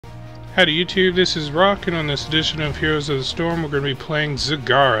Howdy YouTube, this is Rock, and on this edition of Heroes of the Storm we're going to be playing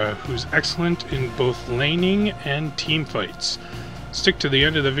Zagara, who's excellent in both laning and team fights. Stick to the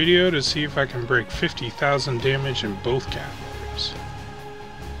end of the video to see if I can break 50,000 damage in both categories.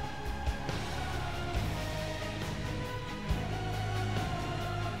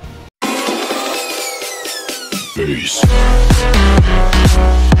 Peace.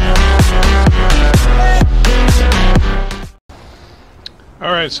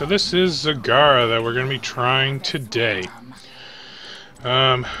 Alright, so this is Zagara that we're going to be trying today.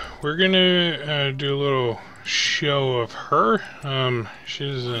 We're going to do a little show of her.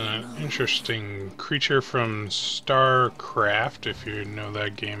 She's an interesting creature from StarCraft, if you know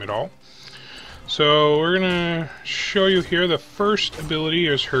that game at all. So we're going to show you here the first ability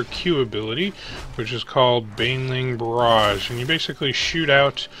is her Q ability, which is called Baneling Barrage. And you basically shoot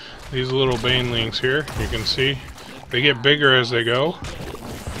out these little banelings here. You can see they get bigger as they go.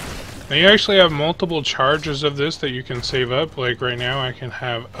 Now you actually have multiple charges of this that you can save up. Like right now I can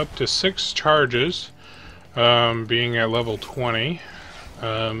have up to 6 charges, being at level 20.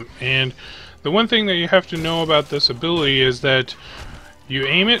 And the one thing that you have to know about this ability is that you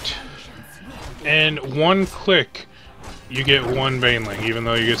aim it, and one click you get one baneling, even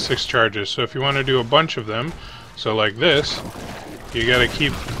though you get 6 charges. So if you want to do a bunch of them, so like this, you gotta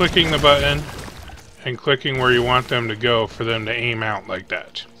keep clicking the button and clicking where you want them to go for them to aim out like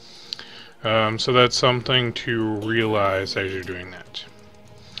that. So that's something to realize as you're doing that.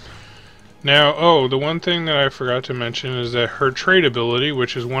 Now, the one thing that I forgot to mention is that her trait ability,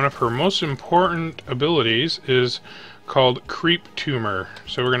 which is one of her most important abilities, is called Creep Tumor.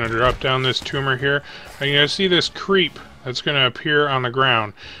 So we're going to drop down this tumor here, and you're going to see this creep that's going to appear on the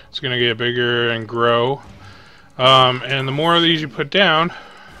ground. It's going to get bigger and grow, and the more of these you put down,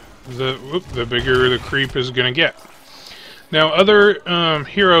 the bigger the creep is going to get. Now other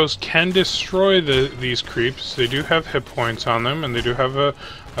heroes can destroy these creeps. They do have hit points on them, and they do have a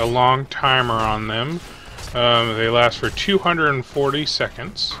long timer on them. They last for 240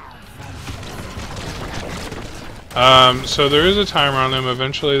 seconds. So there is a timer on them.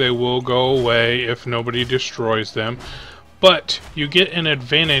 Eventually they will go away if nobody destroys them. But you get an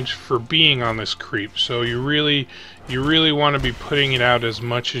advantage for being on this creep. So you really want to be putting it out as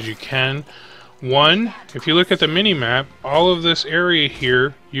much as you can. One, if you look at the mini-map, all of this area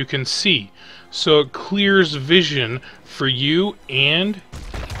here you can see. So it clears vision for you and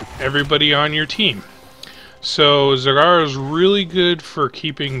everybody on your team. So Zagara is really good for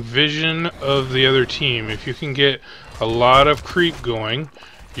keeping vision of the other team. If you can get a lot of creep going,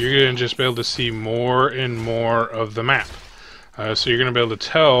 you're going to just be able to see more and more of the map. So you're going to be able to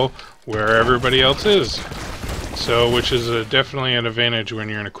tell where everybody else is. So, which is definitely an advantage when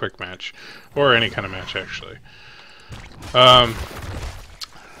you're in a quick match, or any kind of match actually.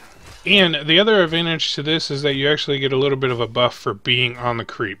 And the other advantage to this is that you actually get a little bit of a buff for being on the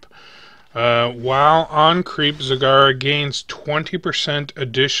creep. While on creep, Zagara gains 20%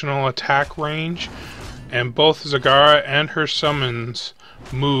 additional attack range, and both Zagara and her summons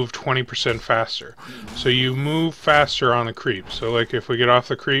move 20% faster. So you move faster on the creep. So like if we get off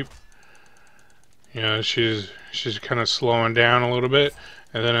the creep, you know, she's kind of slowing down a little bit,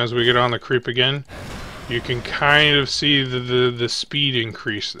 and then as we get on the creep again, you can kind of see the speed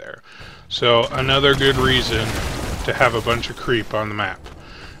increase there. So another good reason to have a bunch of creep on the map,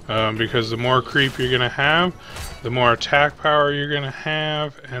 because the more creep you're gonna have, the more attack power you're gonna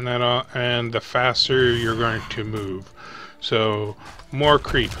have, and the faster you're going to move. So more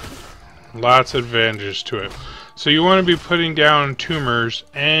creep, lots of advantages to it. So you want to be putting down tumors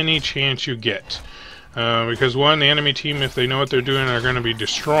any chance you get. Because one, the enemy team, if they know what they're doing, are going to be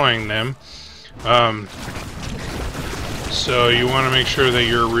destroying them. So you want to make sure that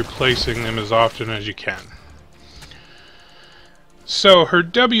you're replacing them as often as you can. So her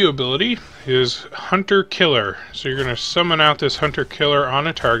W ability is Hunter Killer. So you're going to summon out this Hunter Killer on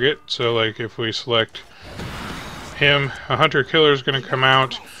a target. So like if we select him, a Hunter Killer is going to come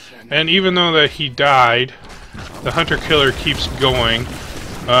out. And even though that he died, the Hunter Killer keeps going.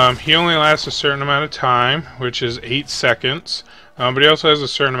 He only lasts a certain amount of time, which is 8 seconds, but he also has a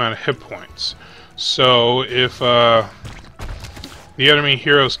certain amount of hit points. So if the enemy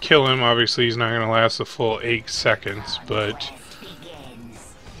heroes kill him, obviously he's not going to last the full 8 seconds, but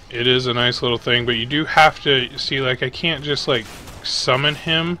it is a nice little thing. But you do have to see, like, I can't just like summon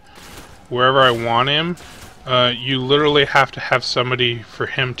him wherever I want him. You literally have to have somebody for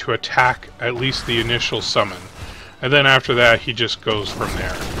him to attack at least the initial summon. And then after that, he just goes from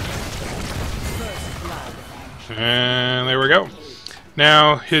there. And there we go.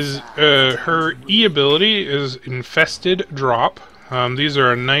 Now, her E ability is Infested Drop. These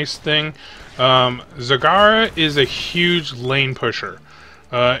are a nice thing. Zagara is a huge lane pusher.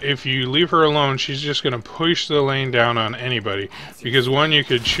 If you leave her alone, she's just going to push the lane down on anybody. Because one, you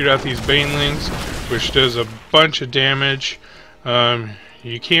could shoot out these banelings, which does a bunch of damage.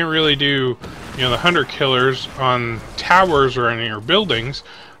 You can't really do, the hunter killers on towers or any or buildings,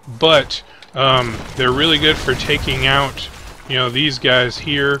 but they're really good for taking out, these guys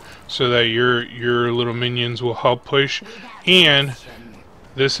here, so that your little minions will help push. And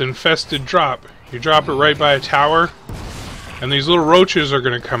this infested drop, you drop it right by a tower, and these little roaches are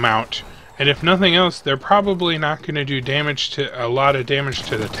going to come out. And if nothing else, they're probably not going to do a lot of damage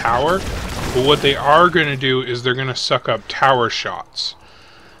to the tower. But what they are going to do is they're going to suck up tower shots.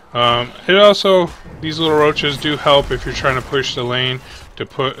 It also, these little roaches do help if you're trying to push the lane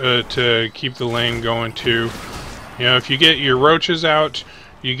to keep the lane going too. If you get your roaches out,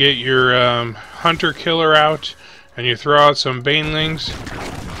 you get your hunter killer out, and you throw out some banelings.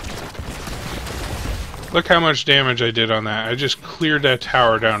 Look how much damage I did on that. I just cleared that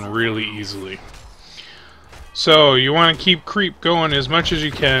tower down really easily. So you want to keep creep going as much as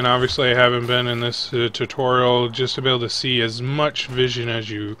you can. Obviously I haven't been in this tutorial just to be able to see as much vision as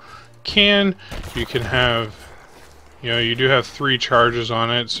you can. You can have, you do have 3 charges on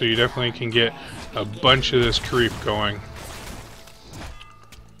it, so you definitely can get a bunch of this creep going.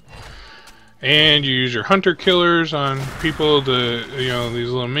 And you use your hunter killers on people to, these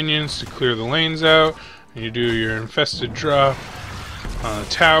little minions to clear the lanes out. And you do your infested drop on the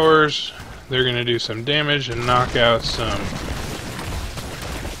towers. They're going to do some damage and knock out some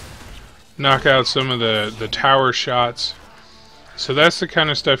of the tower shots. So that's the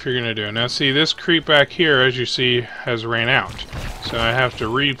kind of stuff you're going to do. Now see, this creep back here, as you see, has ran out. So I have to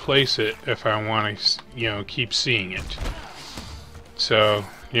replace it if I want to, keep seeing it. So,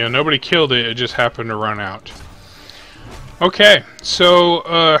 nobody killed it, it just happened to run out. Okay, so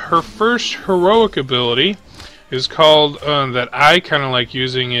her first heroic ability is called, that I kind of like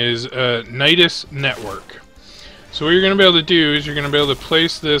using, is Nidus Network. So what you're going to be able to do is you're going to be able to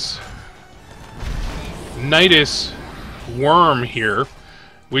place this Nidus worm here,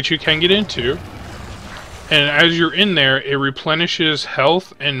 which you can get into, and as you're in there, it replenishes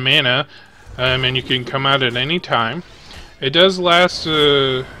health and mana, and you can come out at any time. It does last,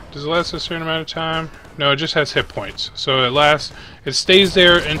 does it last a certain amount of time? No, it just has hit points. So it stays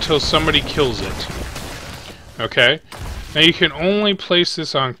there until somebody kills it. Okay? Now you can only place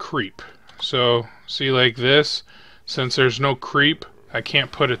this on creep. So, see, like this, since there's no creep, I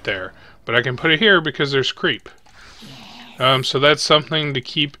can't put it there. But I can put it here because there's creep. So that's something to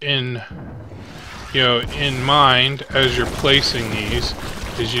keep in mind as you're placing these,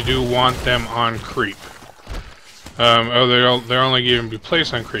 is you do want them on creep. They're only going to be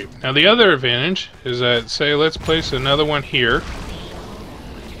placed on creep. Now the other advantage is that, say, let's place another one here.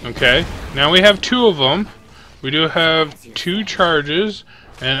 Okay, now we have 2 of them. We do have 2 charges,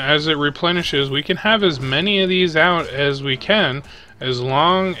 and as it replenishes, we can have as many of these out as we can, as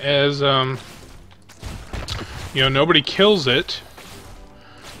long as nobody kills it.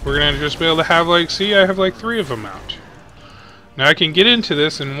 We're gonna just be able to have, like, see, I have like 3 of them out. Now I can get into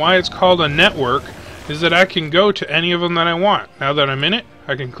this, and why it's called a network is that I can go to any of them that I want. Now that I'm in it,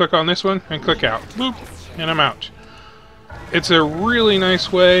 I can click on this one and click out. Boop, and I'm out. It's a really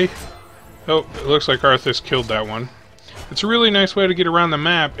nice way. Oh, it looks like Arthas killed that one. It's a really nice way to get around the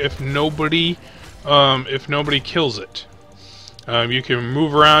map if nobody kills it. You can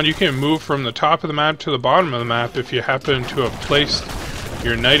move around. You can move from the top of the map to the bottom of the map if you happen to have placed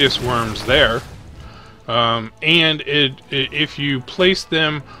your Nidus worms there. If you place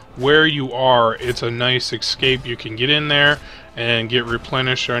them where you are, it's a nice escape. You can get in there and get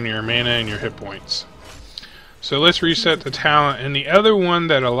replenished on your mana and your hit points. So let's reset the talent. And the other one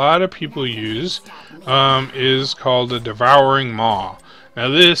that a lot of people use is called the Devouring Maw. Now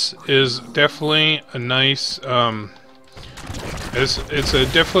this is definitely a nice. It's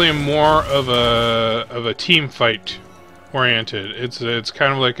definitely more of a team fight oriented. It's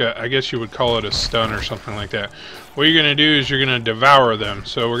kind of like I guess you would call it a stun or something like that. What you're gonna do is you're gonna devour them.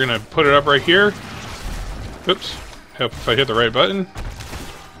 So we're gonna put it up right here. Oops. Hope if I hit the right button.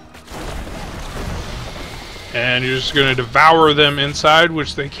 And you're just gonna devour them inside,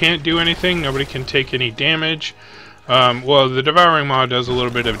 which they can't do anything. Nobody can take any damage. Well, the Devouring Maw does a little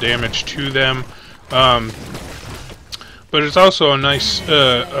bit of damage to them. But it's also a nice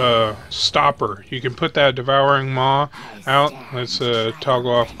stopper. You can put that Devouring Maw out. Let's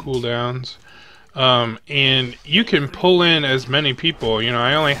toggle off cooldowns. And you can pull in as many people.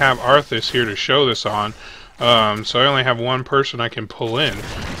 I only have Arthas here to show this on. So I only have one person I can pull in.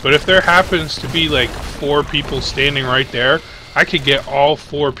 But if there happens to be like 4 people standing right there, I could get all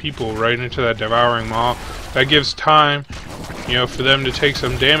 4 people right into that Devouring Maw. That gives time, you know, for them to take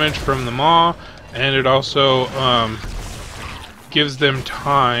some damage from the Maw, and it also gives them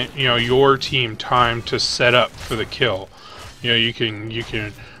time, you know, your team time to set up for the kill. You know, you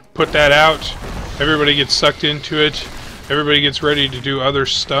can put that out, everybody gets sucked into it, everybody gets ready to do other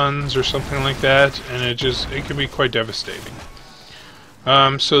stuns or something like that, and it can be quite devastating.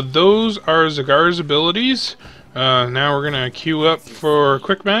 So those are Zagara's abilities. Now we're gonna queue up for a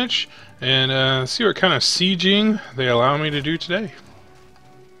quick match and see what kind of sieging they allow me to do today.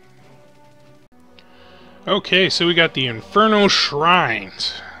 Okay, so we got the Infernal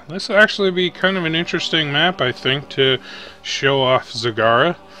Shrines. This will actually be kind of an interesting map, I think, to show off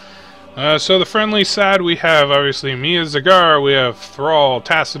Zagara. So the friendly side, we have obviously me as Zagara, we have Thrall,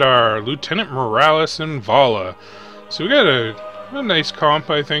 Tassadar, Lieutenant Morales, and Vala. So we got a nice comp,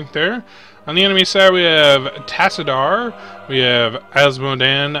 I think, there. On the enemy side, we have Tassadar, we have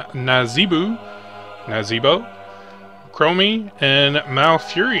Asmodan Nazibo, Chromie, and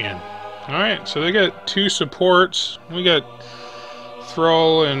Malfurion. Alright, so they got 2 supports. We got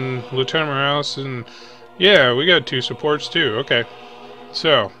Thrall and Lieutenant Morales, and yeah, we got 2 supports too. Okay.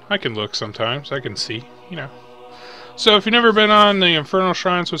 So, I can look sometimes. I can see, you know. So, if you've never been on the Infernal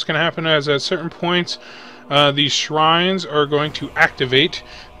Shrines, what's going to happen is at certain points, these shrines are going to activate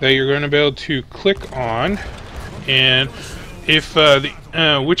that you're going to be able to click on, and if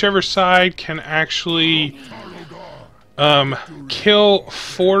whichever side can actually kill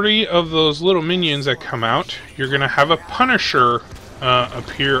 40 of those little minions that come out, you're going to have a Punisher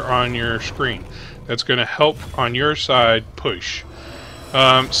appear on your screen. That's going to help on your side push.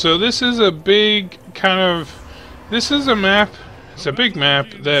 So this is a big this is a map, it's a big map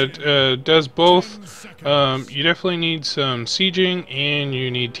that does both. You definitely need some sieging and you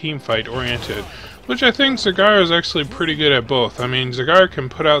need team fight oriented, which I think Zagara is actually pretty good at both. I mean, Zagara can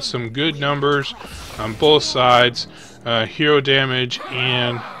put out some good numbers on both sides, hero damage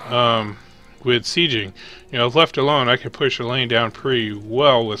and with sieging. You know, if left alone, I could push a lane down pretty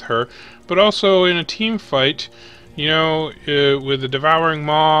well with her, but also in a team fight, you know, with the Devouring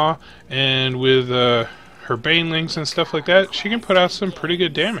Maw and with her Banelings and stuff like that, she can put out some pretty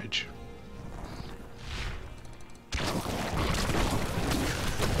good damage.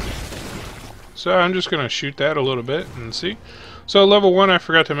 So I'm just going to shoot that a little bit and see. So level 1, I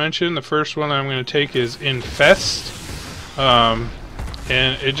forgot to mention, the first one I'm going to take is Infest.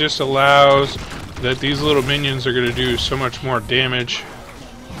 And it just allows that these little minions are going to do so much more damage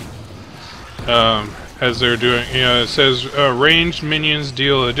as they're doing. You know, it says ranged minions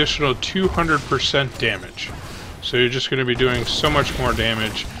deal additional 200% damage. So you're just going to be doing so much more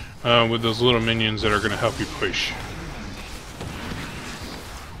damage with those little minions that are going to help you push.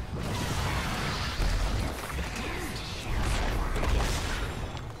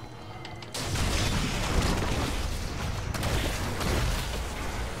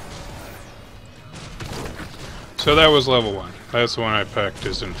 So that was level 1. That's the one I picked,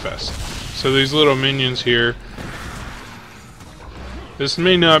 is Infest. So these little minions here. This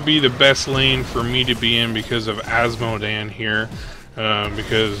may not be the best lane for me to be in because of Asmodan here.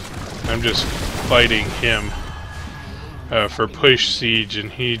 Because I'm just fighting him for push siege,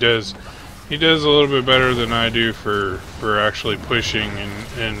 and he does a little bit better than I do for actually pushing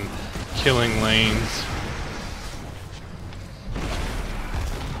and killing lanes.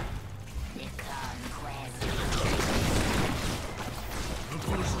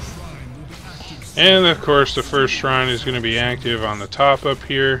 And of course the first shrine is going to be active on the top up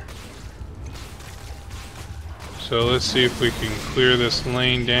here. So let's see if we can clear this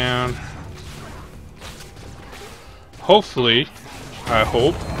lane down. Hopefully, I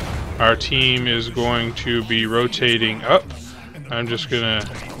hope, our team is going to be rotating up. I'm just going to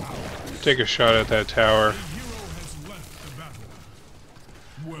take a shot at that tower.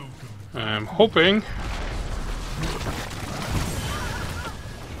 I'm hoping.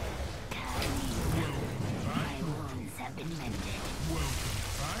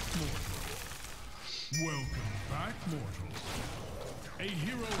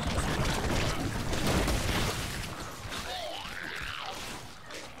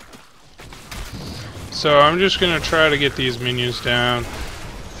 So I'm just going to try to get these minions down,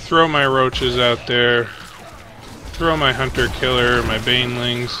 throw my roaches out there, throw my hunter killer, my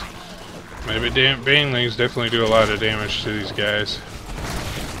banelings. My banelings definitely do a lot of damage to these guys.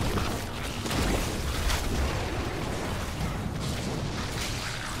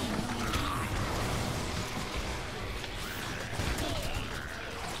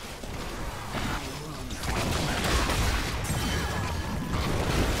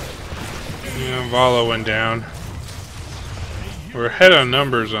 Vala went down. We're ahead on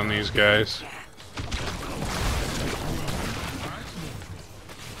numbers on these guys.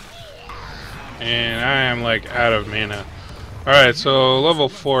 And I am like out of mana. Alright, so level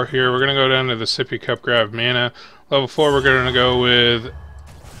 4 here. We're going to go down to the Sippy Cup, grab mana. Level 4 we're going to go with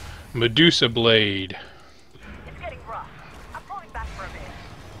Medusa Blade. It's getting rough. I'm pulling back for a bit.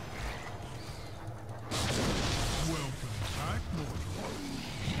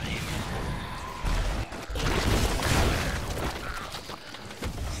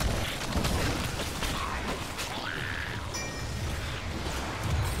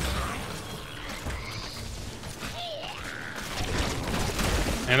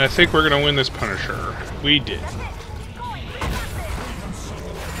 And I think we're going to win this Punisher. We did.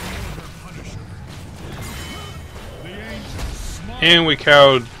 And we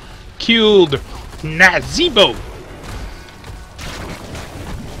killed Nazebo.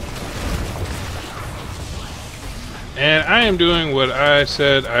 And I am doing what I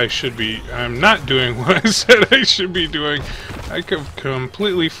said I should be. I'm not doing what I said I should be doing. I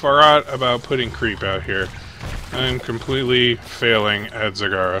completely forgot about putting creep out here. I'm completely failing at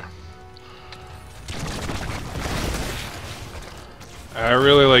Zagara. I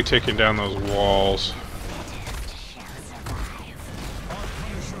really like taking down those walls.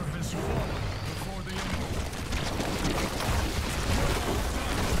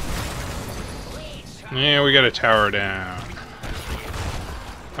 Yeah, we got a tower down.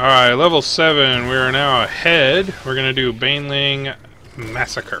 Alright, level 7. We are now ahead. We're going to do Baneling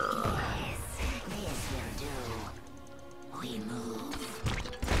Massacre.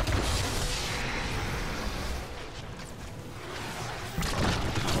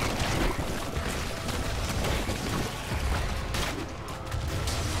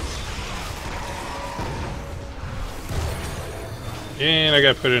 And I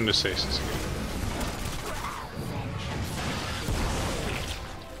got put into stasis again.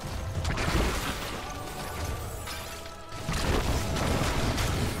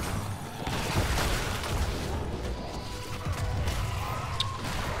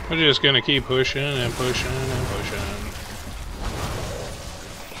 We're just gonna keep pushing and pushing and pushing.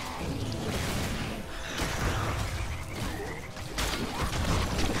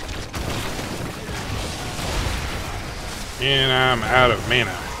 And I'm out of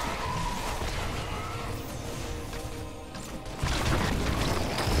mana.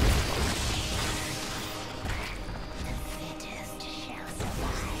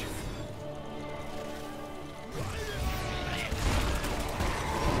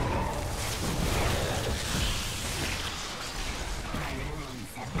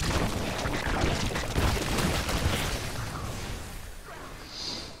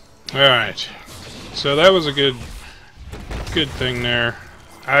 Alright, so that was a good thing there.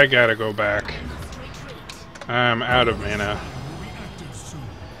 I gotta go back. I'm out of mana.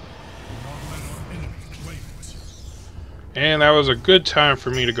 And that was a good time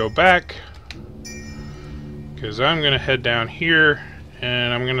for me to go back, because I'm gonna head down here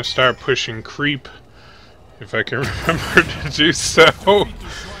and I'm gonna start pushing creep, if I can remember to do so.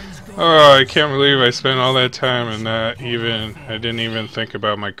 Oh, I can't believe I spent all that time and I didn't even think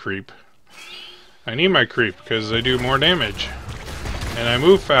about my creep. I need my creep because I do more damage and I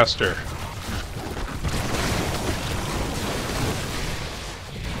move faster.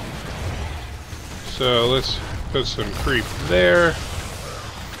 So let's put some creep there.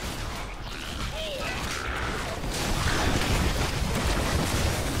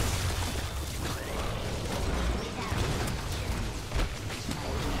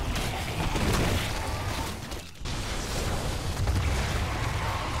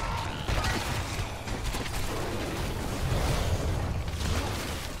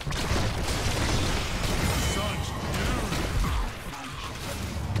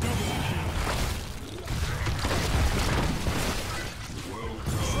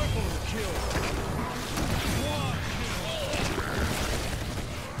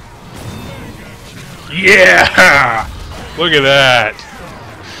 Yeah! Look at that!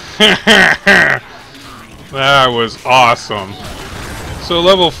 That was awesome. So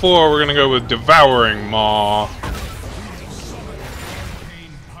level 4, we're gonna go with Devouring Maw.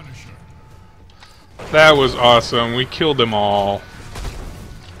 That was awesome. We killed them all.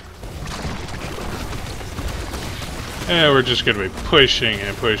 And we're just gonna be pushing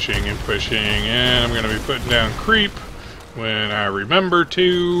and pushing and pushing, and I'm gonna be putting down creep when I remember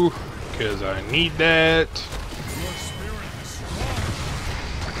to, because I need that.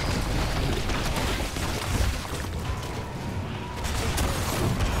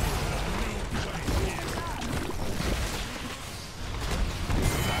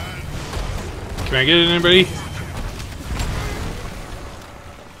 Can I get it, anybody?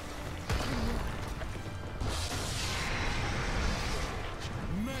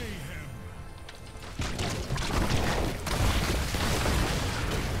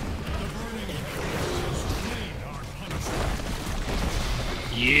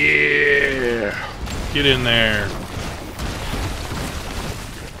 Yeah! Get in there.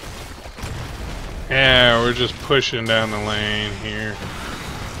 Yeah, we're just pushing down the lane here.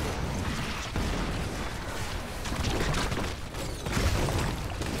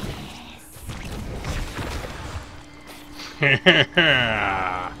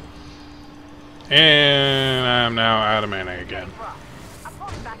 And I'm now out of mana again. I'm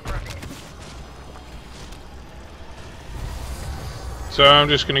pulling back for a bit. So I'm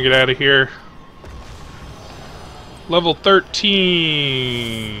just gonna get out of here. Level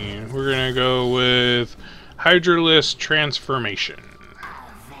 13. We're gonna go with Hydralisk Transformation.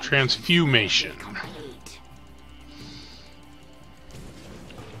 Transfumation.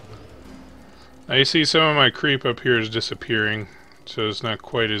 Now you see some of my creep up here is disappearing, so it's not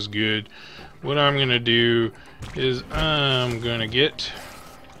quite as good. What I'm gonna do is I'm gonna get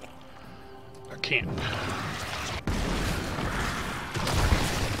a camp.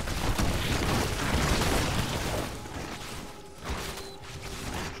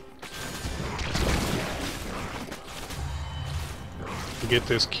 Get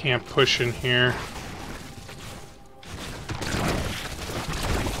this camp pushing here.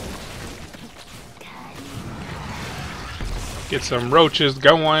 Get some roaches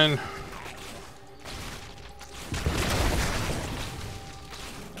going.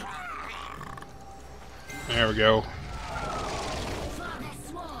 There we go.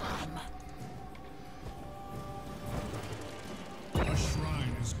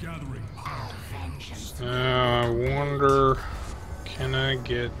 I wonder, can I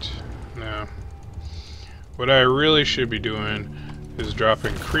get... No. What I really should be doing is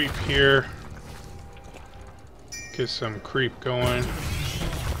dropping creep here. Get some creep going.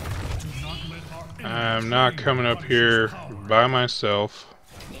 I'm not coming up here by myself.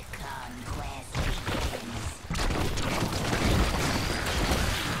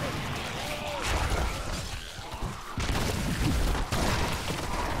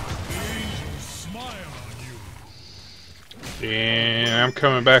 And I'm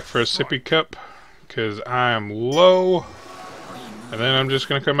coming back for a sippy cup because I'm low. And then I'm just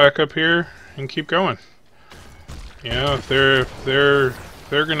gonna come back up here and keep going. You know, if they're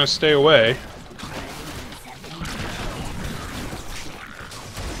gonna stay away.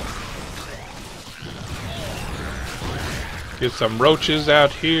 Get some roaches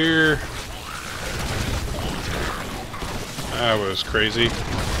out here. That was crazy.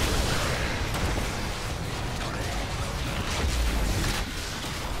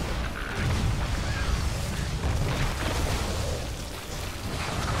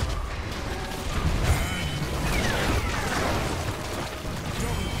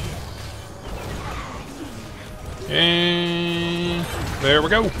 And there we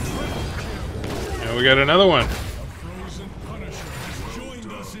go. And we got another one.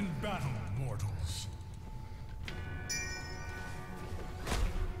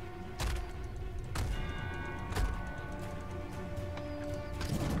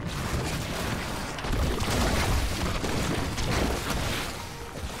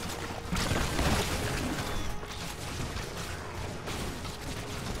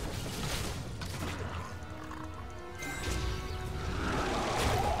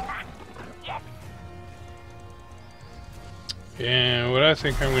 And what I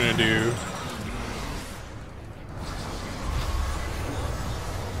think I'm going to do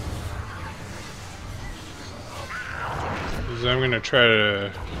is I'm going to try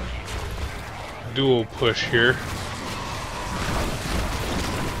to dual push here.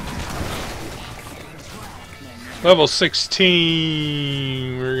 Level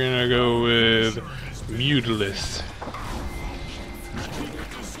 16, we're going to go with Mutilus.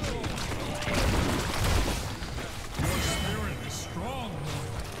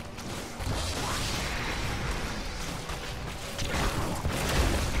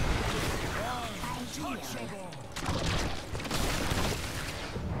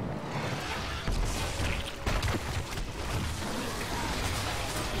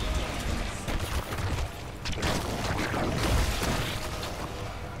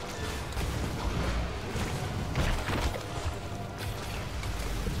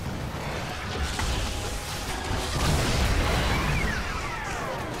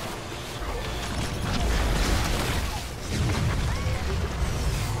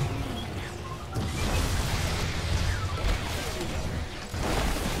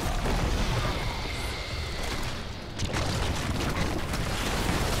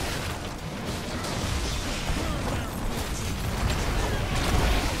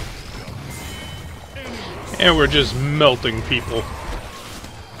 And we're just melting people.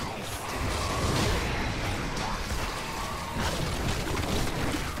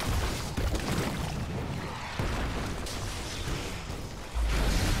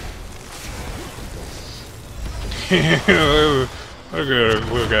 Look at the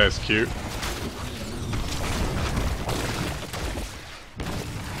little guy's cute.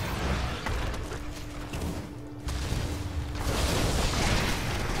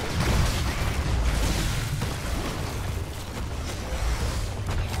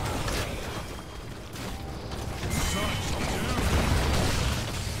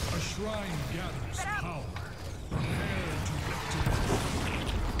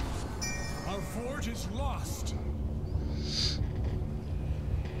 Is lost.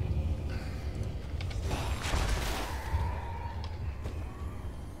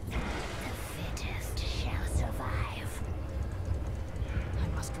 The fittest shall survive.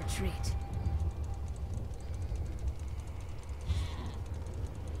 I must retreat.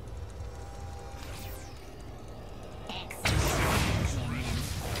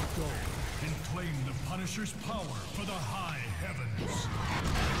 Go and claim the Punisher's power for the high heavens.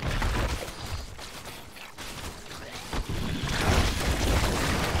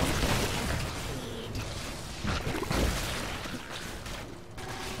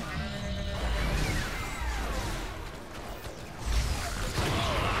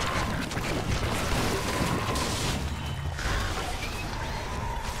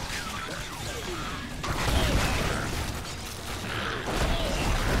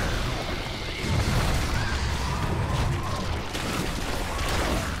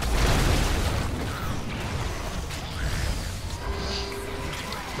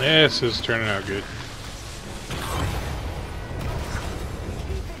 This is turning out good.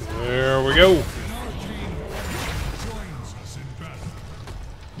 There we go. Joins us in battle.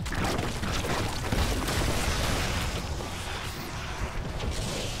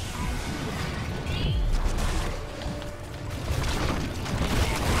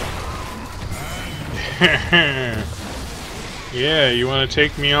 Yeah, you want to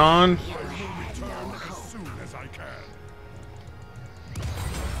take me on?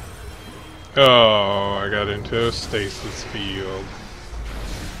 Oh, I got into a stasis field.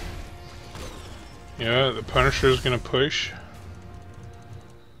 Yeah, the Punisher's gonna push.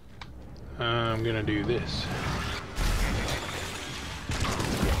 I'm gonna do this.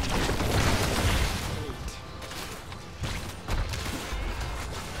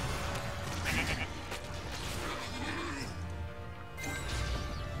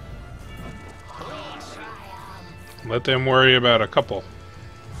 Let them worry about a couple.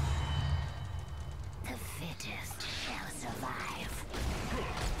 The fittest shall survive.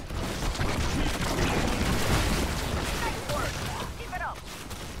 Nice work. Keep it up.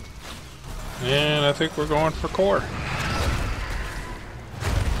 And I think we're going for core.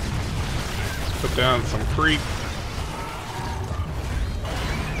 Let's put down some creep.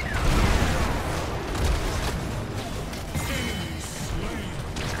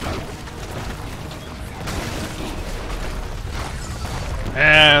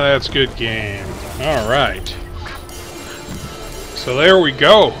 Ah, that's good game. Alright. So there we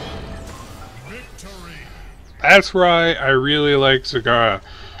go. Victory. That's why I really like Zagara.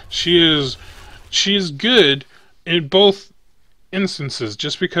 She is good in both instances,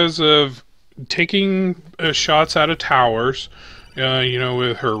 just because of taking shots out of towers, you know,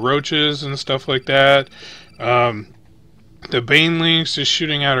 with her roaches and stuff like that. The banelings, just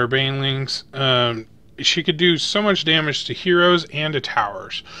shooting out her banelings. She could do so much damage to heroes and to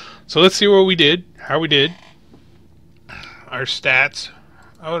towers. So let's see what we did, how we did. Our stats.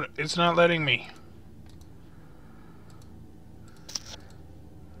 Oh, it's not letting me.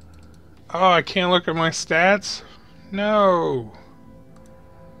 Oh, I can't look at my stats? No.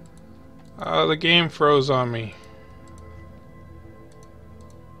 Oh, the game froze on me.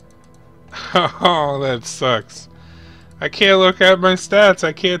 Oh, that sucks. I can't look at my stats.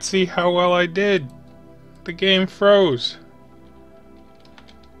 I can't see how well I did. The game froze.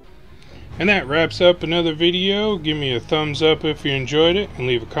 And that wraps up another video. Give me a thumbs up if you enjoyed it, and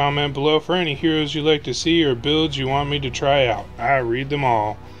leave a comment below for any heroes you'd like to see or builds you want me to try out. I read them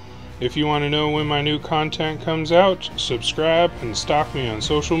all. If you want to know when my new content comes out, subscribe and stalk me on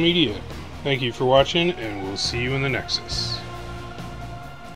social media. Thank you for watching, and we'll see you in the Nexus.